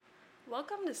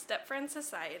Welcome to Stepfriend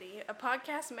Society, a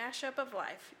podcast mashup of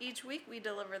life. Each week we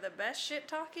deliver the best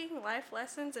shit-talking, life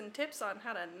lessons, and tips on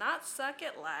how to not suck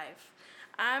at life.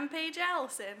 I'm Paige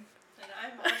Allison. And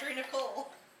I'm Audrey Nicole.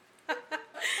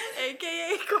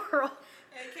 A.K.A. Coral.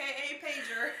 A.K.A.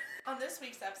 Pager. On this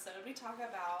week's episode, we talk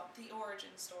about the origin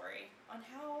story on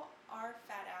how our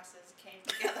fat asses came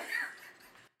together.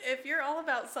 If you're all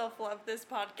about self-love, this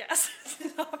podcast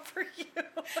is not for you.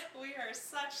 We are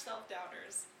such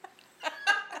self-doubters.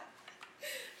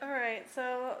 Alright,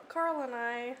 so Carl and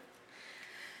I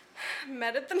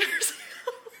met at the nursing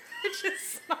home, which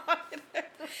is not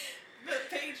But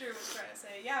Pager was trying to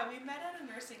say, yeah, we met at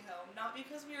a nursing home, not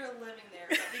because we were living there,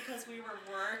 but because we were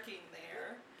working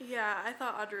there. Yeah, I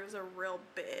thought Audrey was a real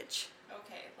bitch.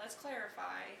 Okay, let's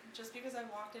clarify. Just because I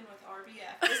walked in with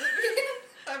RBF doesn't mean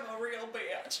I'm a real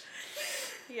bitch.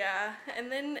 Yeah,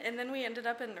 and then we ended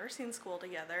up in nursing school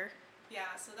together.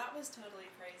 Yeah, so that was totally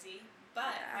crazy.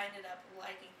 But I ended up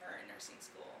liking her in nursing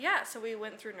school. Yeah, so we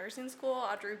went through nursing school.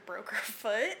 Audrey broke her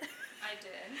foot. I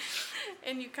did.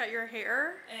 And you cut your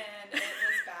hair. And it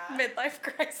was bad. Midlife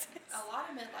crisis. A lot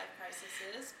of midlife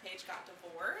crises. Paige got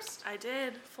divorced. I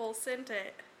did. Full sent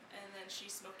it. And then she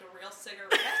smoked a real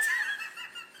cigarette.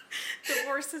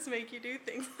 Divorces make you do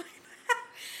things like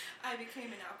that. I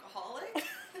became an alcoholic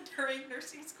during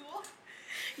nursing school.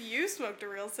 You smoked a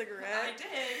real cigarette. I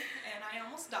did, and I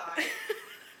almost died.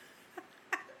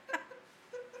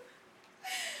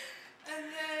 And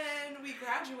then we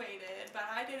graduated, but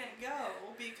I didn't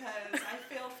go because I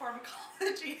failed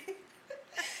pharmacology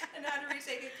and had to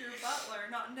retake it through Butler,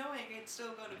 not knowing I'd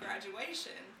still go to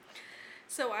graduation.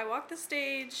 So I walked the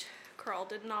stage. Carl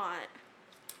did not.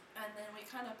 And then we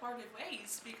kind of parted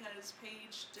ways because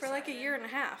Paige decided... For like a year and a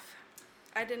half.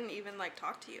 I didn't even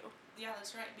talk to you. Yeah,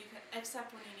 that's right.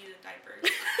 Except when you needed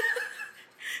diapers.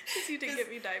 Because you did get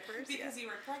me diapers. Because you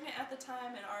were pregnant at the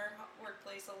time, and our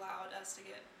workplace allowed us to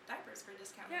get diapers for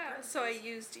discounted prices. So I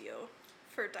used you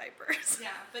for diapers.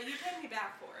 Yeah, but you paid me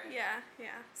back for it. Yeah.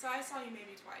 So I saw you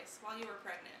maybe twice while you were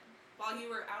pregnant. While you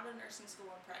were out of nursing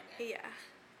school and pregnant. Yeah.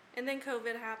 And then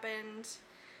COVID happened.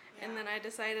 Yeah. And then I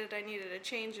decided I needed a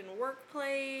change in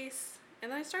workplace.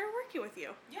 And then I started working with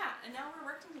you. Yeah, and now we're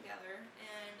working together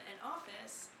in an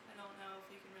office. I don't know if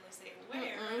you can really say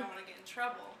where. I don't want to get in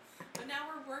trouble. But now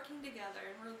we're working together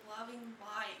and we're loving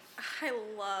life. I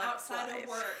love outside life. of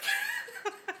work.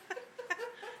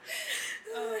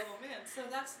 Oh man, so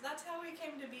that's how we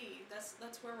came to be. That's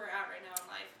where we're at right now in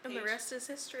life. Paige, and the rest is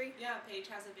history. Yeah, Paige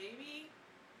has a baby.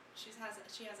 She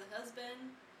has a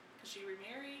husband because she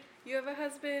remarried. You have a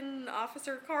husband,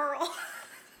 Officer Carl.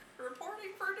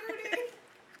 Reporting for duty.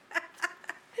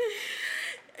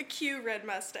 A cute red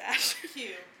mustache.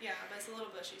 Cute, yeah, but it's a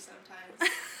little bushy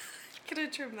sometimes. Could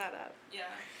have trimmed that up.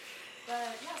 Yeah.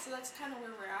 But yeah, so that's kind of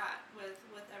where we're at with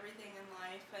everything in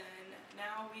life, and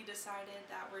now we decided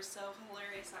that we're so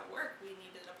hilarious at work we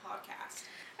needed a podcast.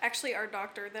 Actually, our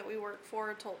doctor that we work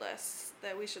for told us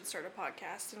that we should start a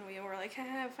podcast, and we were like,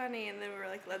 funny, and then we were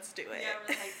like, let's do it. Yeah,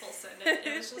 we're like, full send it.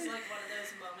 It was just like one of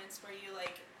those moments where you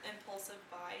impulsive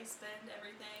buy, spend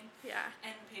everything. Yeah.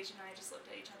 And Paige and I just looked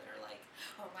at each other like,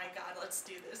 oh my god, let's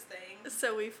do this thing.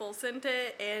 So we full sent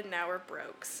it, and now we're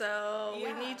broke. So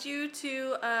we need you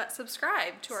to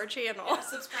subscribe to our channel. Yeah,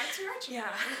 subscribe to our channel.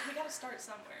 Yeah. We gotta start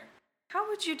somewhere. How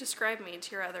would you describe me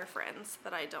to your other friends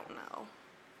that I don't know?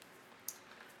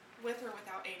 With or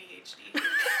without ADHD.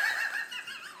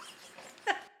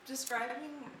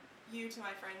 Describing you to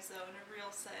my friends, though, in a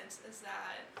real sense, is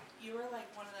that you are like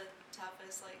one of the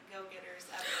toughest go-getters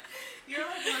ever. You're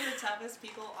like one of the toughest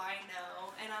people I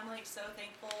know, and I'm like so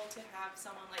thankful to have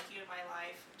someone like you in my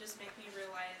life. Just make me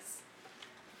realize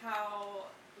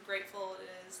how grateful it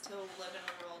is to live in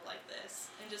a world like this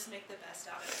and just make the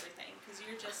best out of everything, because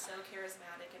you're just so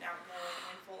charismatic and outgoing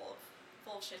and full of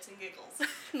shits and giggles.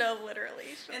 No,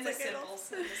 literally. And the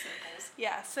simples.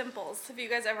 Yeah, simples. Have you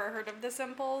guys ever heard of the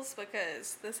simples?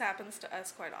 Because this happens to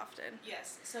us quite often.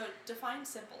 Yes. So define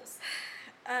simples.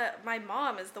 My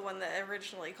mom is the one that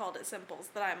originally called it simples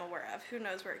that I'm aware of. Who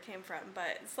knows where it came from?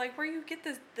 But it's like where you get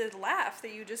the laugh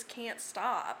that you just can't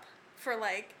stop for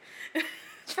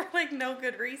no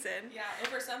good reason. Yeah,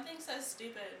 over something so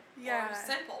stupid. Yeah. Or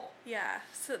simple. Yeah.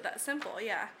 So that's simple.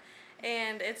 Yeah.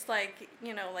 And it's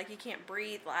you can't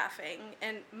breathe laughing.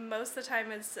 And most of the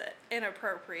time it's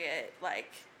inappropriate,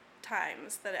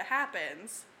 times that it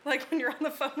happens. Like when you're on the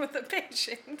phone with a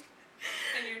patient.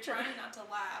 And you're trying not to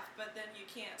laugh, but then you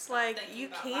can't stop Like, thinking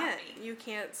about laughing. you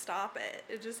can't stop it.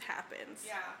 It just happens.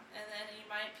 Yeah, and then you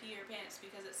might pee your pants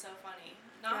because it's so funny.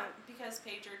 Not because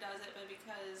Pager does it, but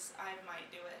because I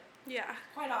might do it. Yeah.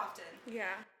 Quite often.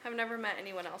 Yeah. I've never met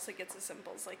anyone else that gets the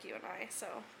simples like you and I,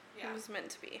 so it was meant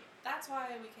to be. That's why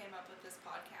we came up with this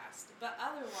podcast. But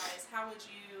otherwise, how would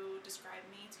you describe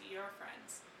me to your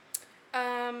friends?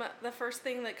 The first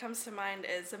thing that comes to mind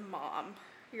is a mom.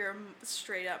 You're a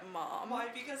straight up mom. Why?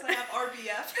 Because I have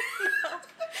RBF?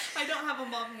 I don't have a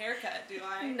mom haircut, do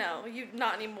I? No,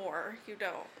 not anymore. You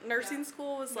don't. Nursing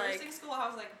school was Nursing school, I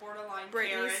was like borderline Britney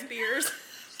Karen. Spears.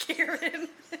 Karen.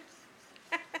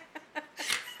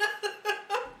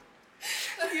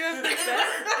 You have the best.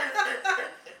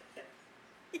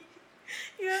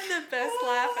 You have the best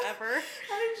laugh ever.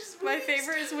 My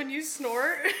favorite is when you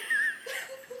snort.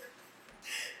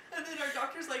 And then our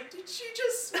doctor's like, "Did she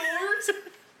just snort?"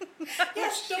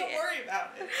 Yes, don't worry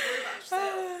about it. Worry about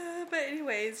yourself. But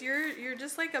anyways, you're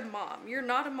just like a mom. You're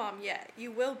not a mom yet.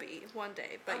 You will be one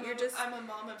day, but I'm a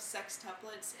mom of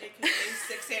sextuplets, aka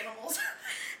 6 animals.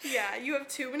 Yeah, you have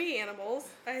too many animals.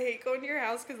 I hate going to your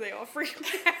house because they all freak me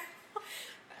out.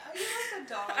 You like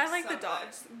the dogs. I like the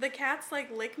dogs. The cats like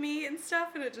lick me and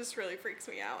stuff, and it just really freaks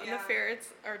me out. And the ferrets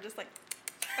are just like,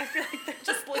 I feel like they're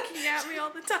just looking at me all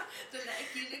the time. They're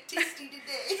like, "You look tasty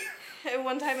today." And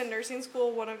one time in nursing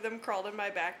school, one of them crawled in my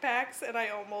backpacks, and I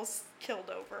almost killed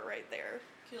over right there.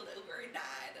 Killed over and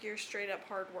died. You're a straight up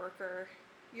hard worker.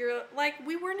 You're like,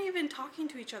 we weren't even talking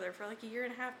to each other for like a year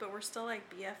and a half, but we're still like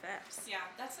BFFs. Yeah,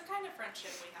 that's the kind of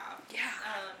friendship we have. Yeah.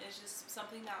 It's just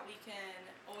something that we can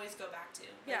always go back to.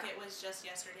 Yeah. Like, it was just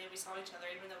yesterday we saw each other,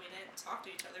 even though we didn't talk to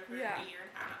each other for a year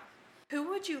and a half. Who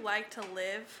would you like to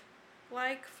live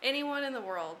like? Anyone in the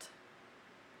world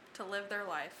to live their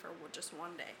life for just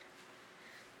one day.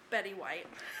 Betty White.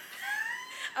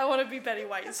 I want to be Betty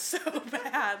White so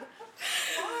bad.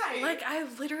 Why? Like,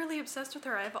 I'm literally obsessed with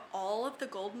her. I have all of the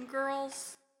Golden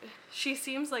Girls. She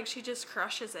seems like she just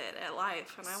crushes it at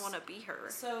life, and I want to be her.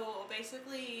 So,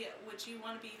 basically, would you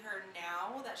want to be her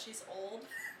now that she's old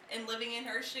and living in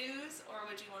her shoes, or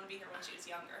would you want to be her when she was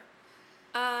younger?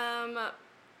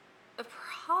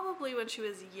 Probably when she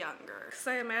was younger. Because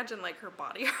I imagine, like, her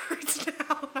body hurts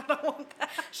now. I don't want that.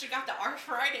 She got the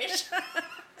arthritis.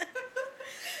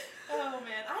 Oh,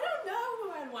 man. I don't know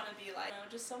who I'd want to be like. You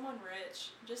know, just someone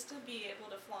rich. Just to be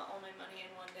able to flaunt all my money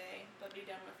in one day, but be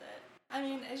done with it. I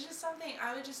mean, it's just something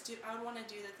I would just do. I would want to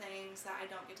do the things that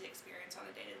I don't get to experience on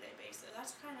a day-to-day basis.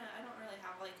 That's kind of, I don't really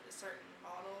have, like, a certain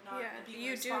model. Not being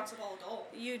a responsible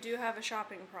adult. You do have a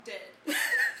shopping problem. Did.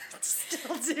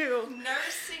 Still do.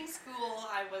 Nursing school,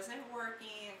 I wasn't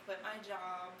working, quit my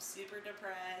job, super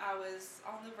depressed. I was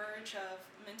on the verge of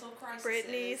mental crisis.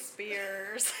 Britney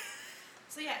Spears.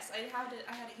 So yes, I had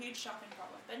a huge shopping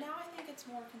problem, but now I think it's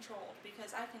more controlled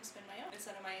because I can spend my own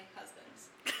instead of my husband's.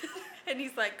 And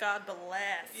he's like, God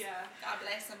bless. Yeah, God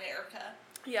bless America.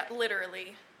 Yeah,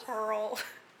 literally. Carl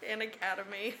and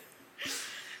Academy.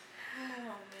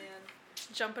 Oh man.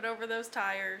 Jumping over those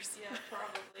tires. Yeah,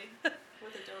 probably.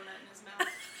 With a donut in his mouth.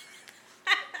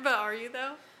 But are you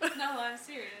though? No, I'm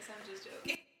serious. I'm just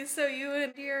joking. So you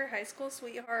and your high school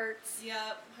sweethearts.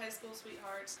 Yep, high school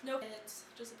sweethearts. No kids,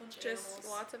 just a bunch of animals. Just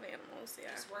lots of animals,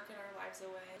 yeah. Just working our lives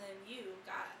away. And then you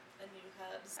got a new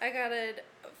hubs. I got a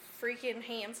freaking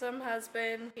handsome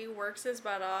husband. He works his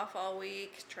butt off all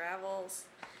week, travels.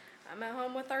 I'm at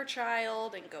home with our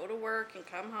child and go to work and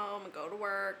come home and go to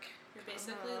work. You're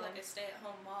basically like a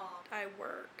stay-at-home mom. I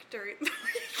work during the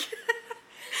week.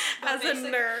 As a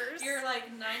nurse. You're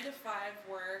like 9 to 5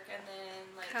 work and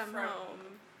then like come from home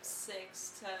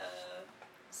 6 to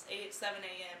 7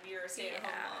 a.m. you're a stay-at-home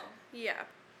mom. Yeah.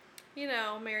 You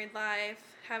know, married life,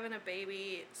 having a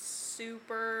baby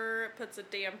super puts a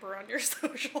damper on your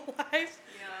social life.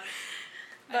 Yeah.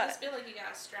 But, I just feel like you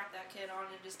gotta strap that kid on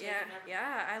and just take him everywhere.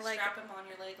 Yeah, I like strap him on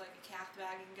your leg like a calf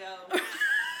bag and go.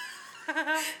 Oh my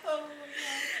god.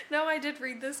 No, I did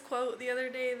read this quote the other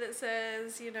day that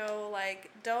says, you know, like,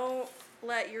 don't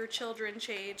let your children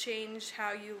change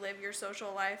how you live your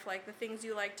social life. Like, the things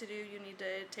you like to do, you need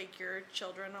to take your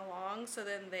children along so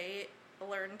then they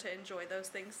learn to enjoy those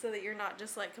things so that you're not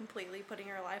just, like, completely putting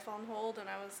your life on hold. And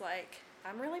I was like,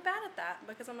 I'm really bad at that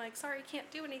because I'm like, sorry, can't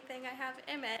do anything. I have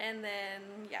Emmett. And then,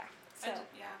 yeah. So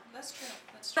yeah, that's true.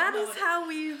 That's true. that is how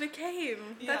we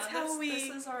became. Yeah, that's how we. This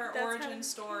is our origin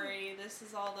story. This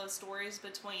is all those stories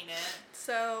between it.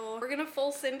 So we're gonna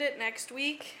full send it next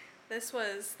week. This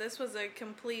was a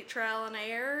complete trial and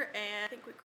error, and I think we